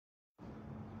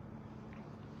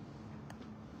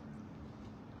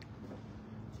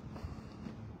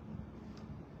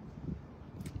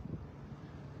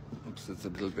Perhaps it's a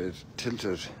little bit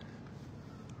tilted.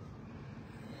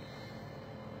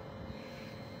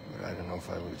 But I don't know if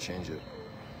I will change it.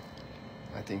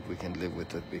 I think we can live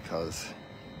with it, because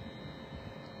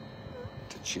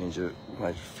to change it, we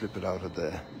might flip it out of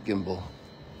the gimbal.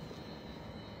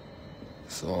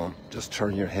 So just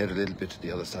turn your head a little bit to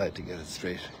the other side to get it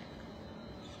straight.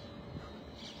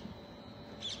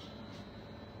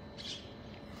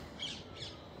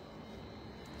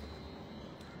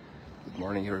 Good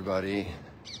morning, everybody.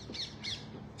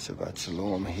 Shabbat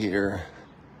Shalom here.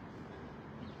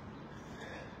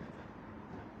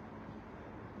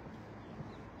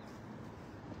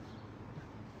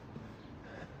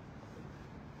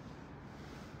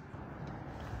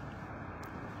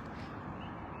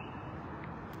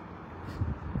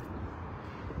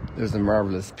 There's a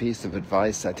marvelous piece of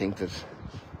advice I think that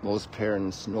most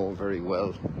parents know very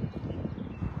well,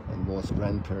 and most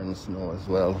grandparents know as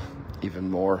well, even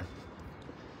more.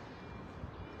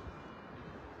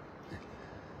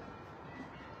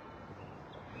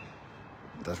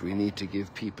 That we need to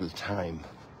give people time.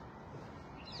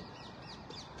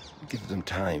 Give them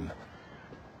time.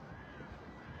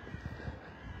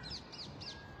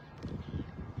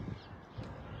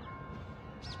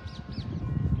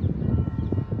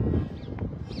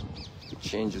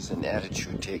 Changes in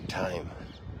attitude take time.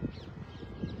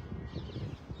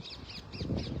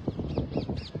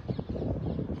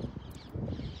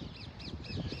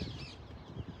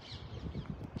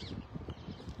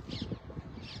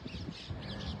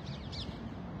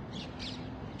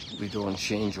 We don't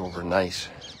change overnight.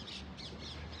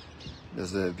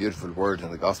 There's a beautiful word in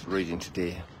the gospel reading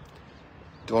today.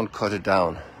 Don't cut it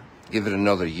down. Give it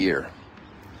another year.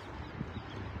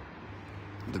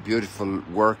 The beautiful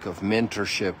work of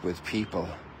mentorship with people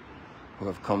who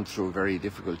have come through very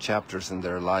difficult chapters in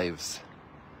their lives,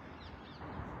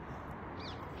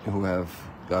 who have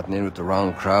gotten in with the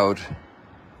wrong crowd,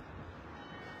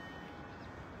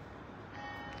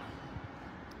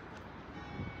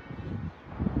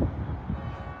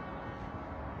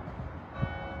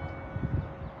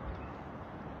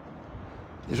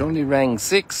 it only rang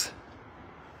 6.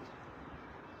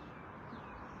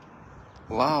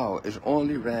 Wow, it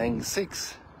only rang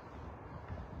 6.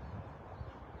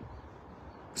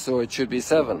 So it should be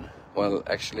 7. Well,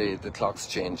 actually the clock's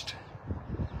changed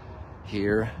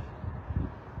here.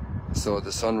 So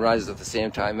the sun rises at the same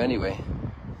time anyway.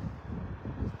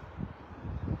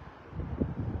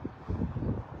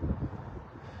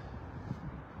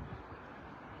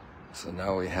 So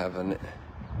now we have an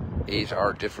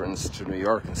 8-hour difference to New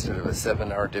York instead of a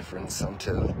 7-hour difference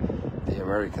until the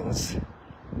Americans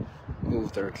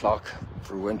move their clock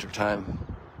for winter time.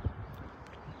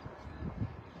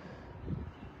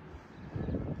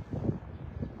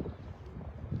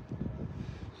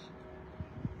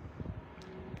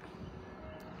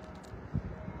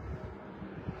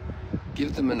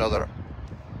 Give them another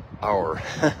hour,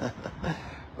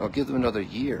 or give them another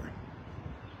year.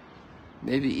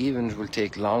 Maybe even it will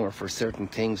take longer for certain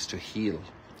things to heal,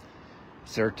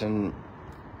 certain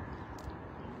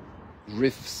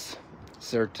rifts,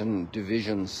 certain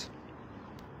divisions.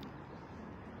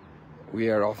 We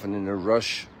are often in a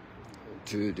rush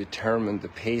to determine the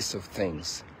pace of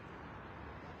things.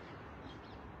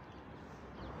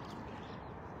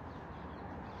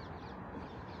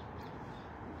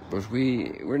 But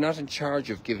we're not in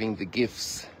charge of giving the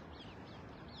gifts,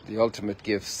 the ultimate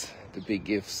gifts, the big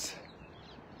gifts.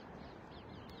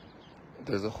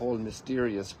 There's a whole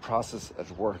mysterious process at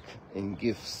work in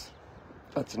gifts.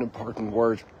 That's an important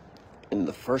word in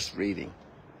the first reading.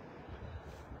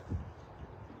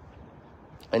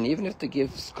 And even if the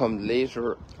gifts come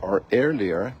later or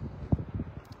earlier,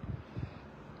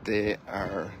 they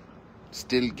are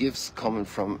still gifts coming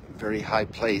from a very high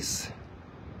place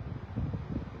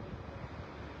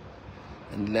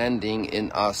and landing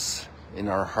in us, in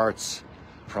our hearts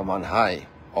from on high.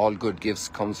 All good gifts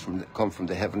come from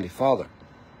the Heavenly Father.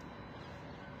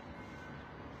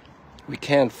 We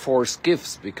can't force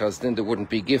gifts, because then there wouldn't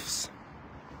be gifts.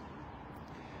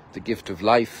 The gift of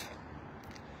life,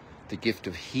 the gift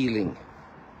of healing,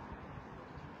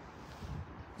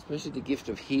 especially the gift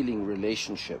of healing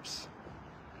relationships.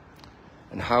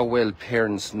 And how well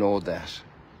parents know that.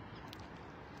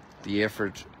 The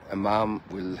effort a mom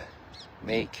will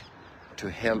make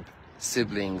to help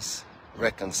siblings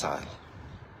reconcile.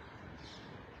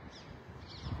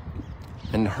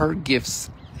 And her gifts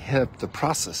help the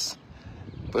process,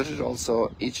 but it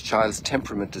also, each child's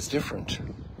temperament is different.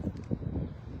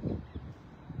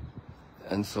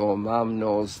 And so mom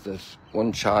knows that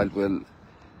one child will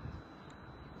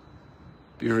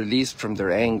be released from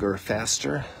their anger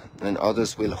faster, and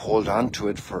others will hold on to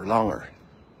it for longer.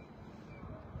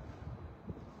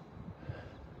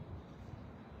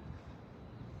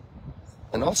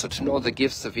 And also to know the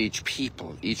gifts of each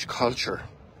people, each culture.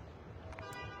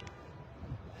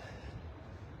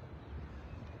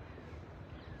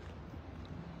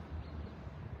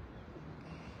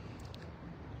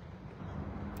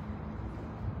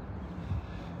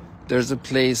 There's a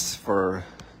place for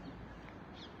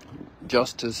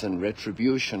justice and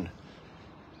retribution,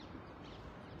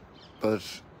 but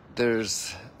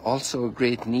there's also a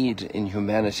great need in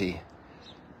humanity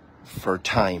for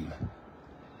time.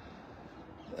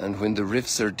 And when the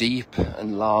rifts are deep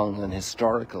and long and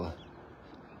historical,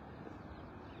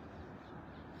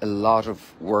 a lot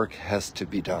of work has to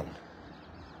be done.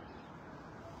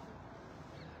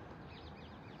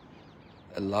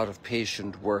 A lot of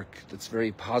patient work that's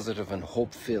very positive and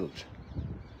hope-filled.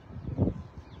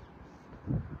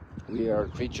 We are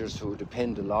creatures who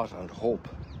depend a lot on hope.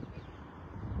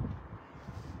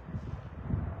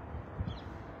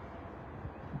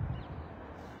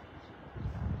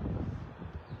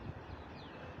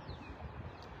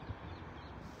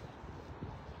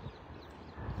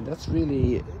 And that's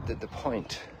really the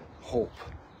point. Hope.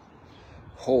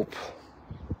 Hope.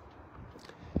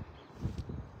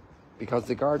 Because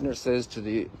the gardener says to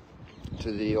the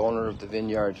owner of the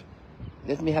vineyard,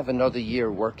 let me have another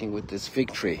year working with this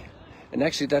fig tree. And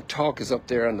actually that talk is up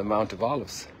there on the Mount of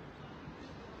Olives.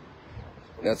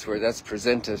 That's where that's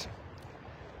presented.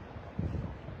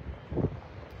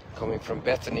 Coming from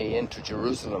Bethany into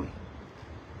Jerusalem.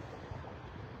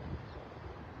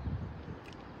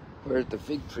 Where's the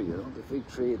fig tree, you know, the fig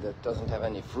tree that doesn't have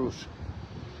any fruit.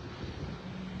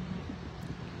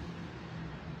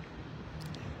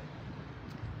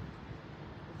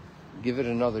 Give it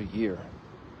another year.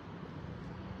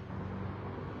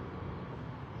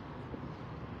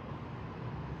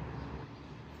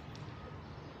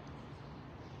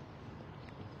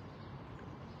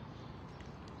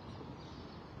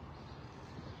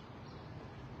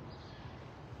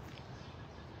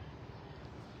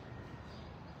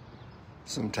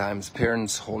 Sometimes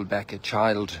parents hold back a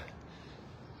child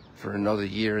for another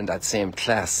year in that same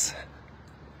class.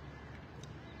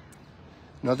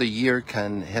 Another year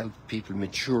can help people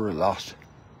mature a lot.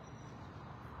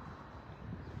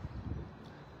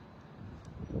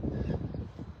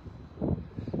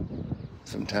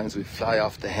 Sometimes we fly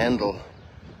off the handle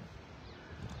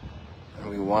and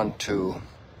we want to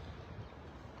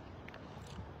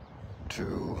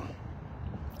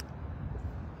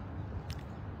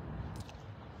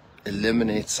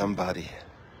eliminate somebody.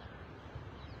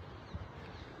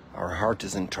 Our heart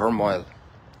is in turmoil.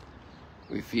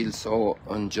 We feel so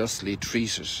unjustly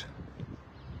treated.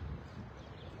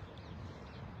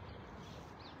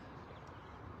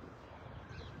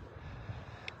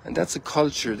 And that's a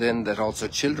culture then that also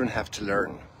children have to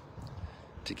learn,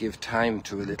 to give time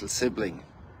to a little sibling.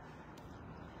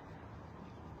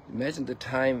 Imagine the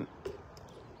time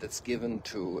that's given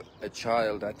to a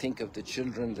child. I think of the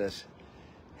children that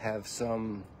have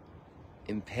some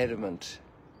impediment,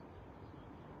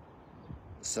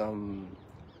 some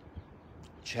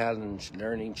challenge,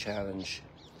 learning challenge,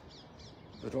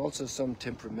 but also some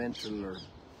temperamental or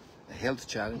a health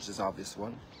challenge is obvious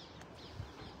one.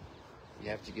 You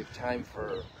have to give time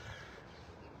for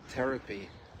therapy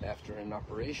after an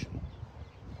operation.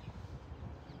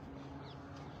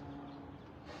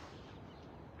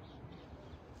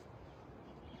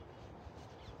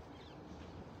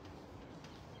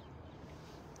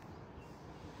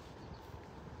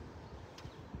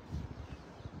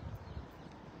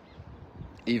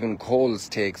 Even colds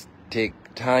take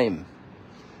time.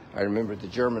 I remember the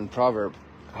German proverb,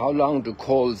 how long do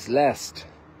colds last?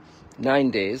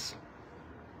 9 days.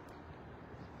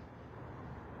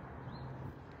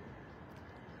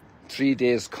 Three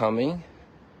days coming.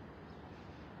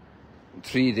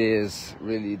 3 days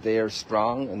really they are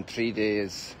strong, and 3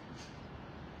 days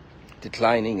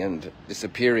declining and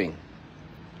disappearing.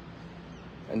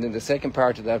 And then the second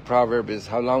part of that proverb is,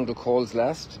 how long do colds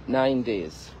last? 9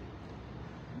 days.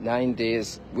 9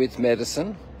 days with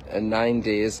medicine and 9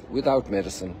 days without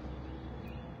medicine.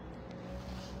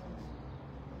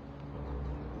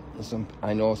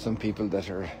 I know some people that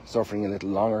are suffering a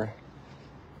little longer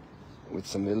with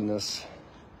some illness,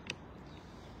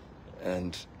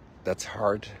 and that's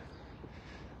hard.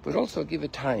 But also give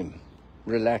it time,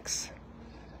 relax,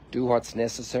 do what's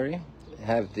necessary,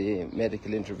 have the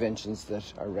medical interventions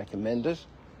that are recommended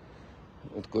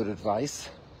with good advice.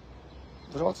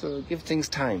 But also give things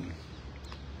time.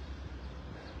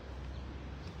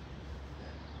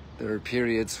 There are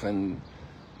periods when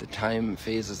the time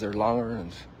phases are longer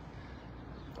and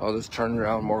others turn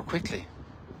around more quickly.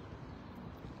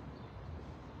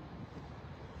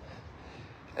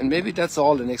 And maybe that's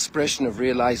all an expression of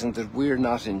realizing that we're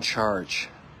not in charge.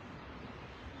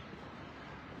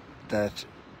 That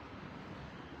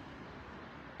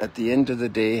at the end of the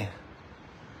day,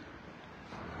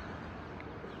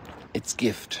 it's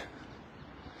gift.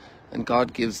 And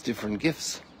God gives different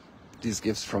gifts. These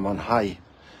gifts from on high.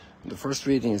 The first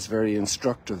reading is very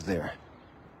instructive there.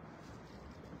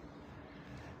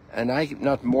 And I'm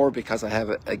not more because I have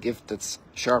a gift that's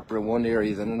sharper in one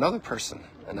area than another person.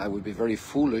 And I would be very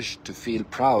foolish to feel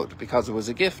proud because it was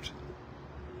a gift.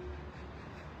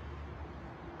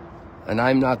 And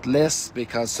I'm not less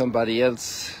because somebody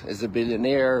else is a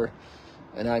billionaire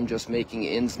and I'm just making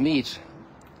ends meet.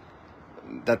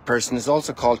 That person is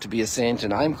also called to be a saint,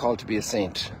 and I'm called to be a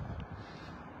saint.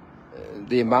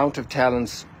 The amount of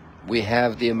talents we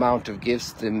have, the amount of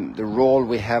gifts, the role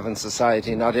we have in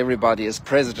society, not everybody is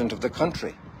president of the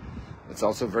country. It's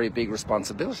also a very big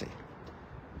responsibility.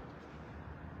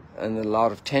 And a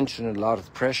lot of tension, and a lot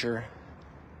of pressure,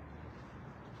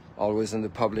 always in the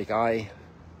public eye.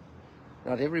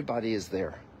 Not everybody is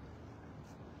there.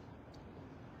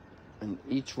 And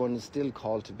each one is still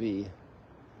called to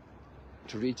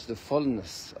reach the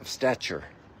fullness of stature,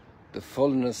 the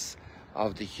fullness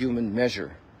of the human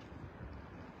measure.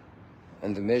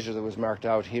 And the measure that was marked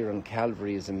out here on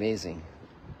Calvary is amazing.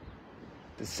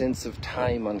 The sense of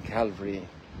time on Calvary,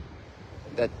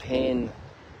 that pain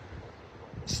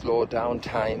slowed down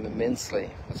time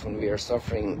immensely. That's when we are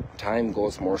suffering, time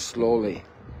goes more slowly.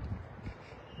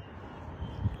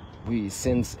 We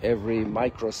sense every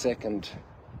microsecond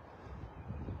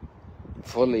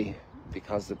fully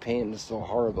because the pain is so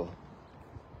horrible.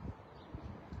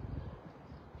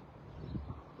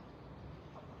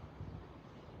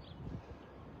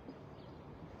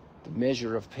 The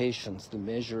measure of patience, the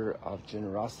measure of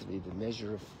generosity, the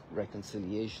measure of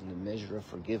reconciliation, the measure of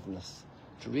forgiveness.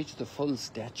 To reach the full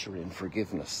stature in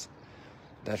forgiveness,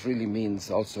 that really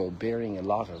means also bearing a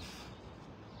lot of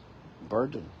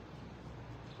burden.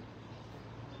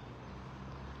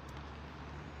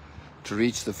 To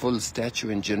reach the full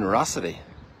stature in generosity,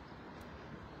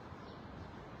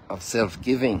 of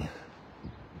self-giving.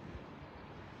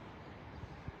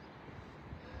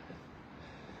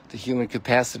 The human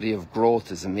capacity of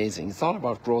growth is amazing. It's all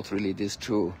about growth, really, these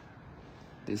two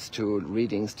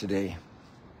readings today.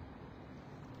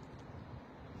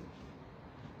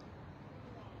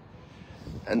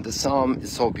 And the psalm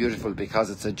is so beautiful because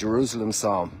it's a Jerusalem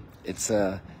psalm. It's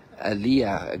a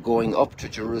Aliyah, a going up to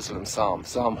Jerusalem psalm,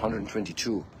 Psalm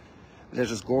 122. Let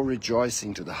us go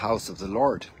rejoicing to the house of the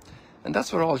Lord. And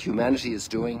that's what all humanity is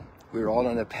doing. We're all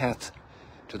on a path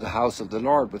to the house of the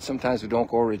Lord, but sometimes we don't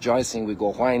go rejoicing, we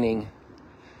go whining,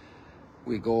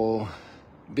 we go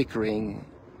bickering,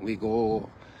 we go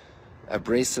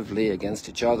abrasively against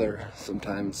each other,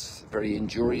 sometimes very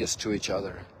injurious to each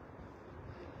other.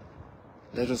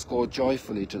 Let us go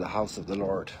joyfully to the house of the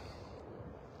Lord.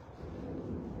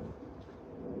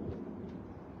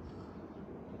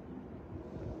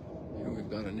 Here we've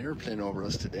got an airplane over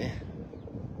us today.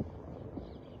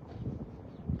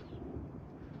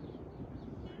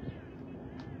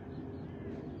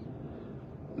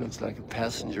 Looks like a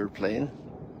passenger plane.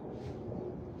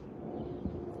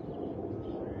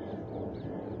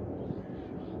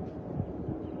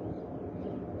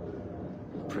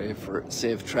 Pray for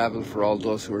safe travel for all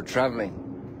those who are traveling.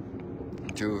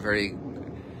 Two very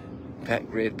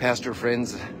great pastor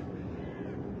friends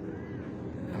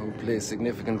who play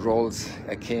significant roles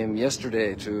came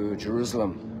yesterday to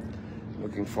Jerusalem.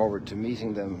 Looking forward to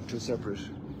meeting them. Two separate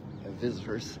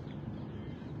visitors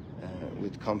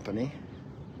with company.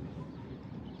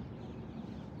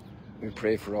 We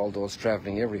pray for all those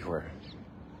traveling everywhere.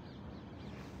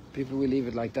 People, we leave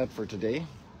it like that for today.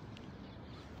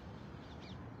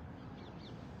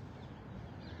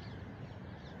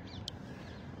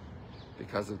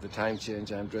 Because of the time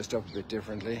change, I'm dressed up a bit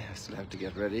differently. I still have to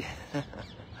get ready.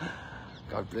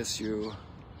 God bless you.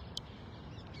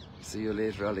 See you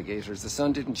later, alligators. The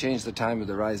sun didn't change the time of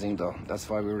the rising, though. That's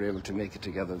why we were able to make it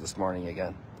together this morning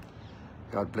again.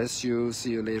 God bless you. See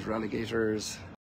you later, alligators.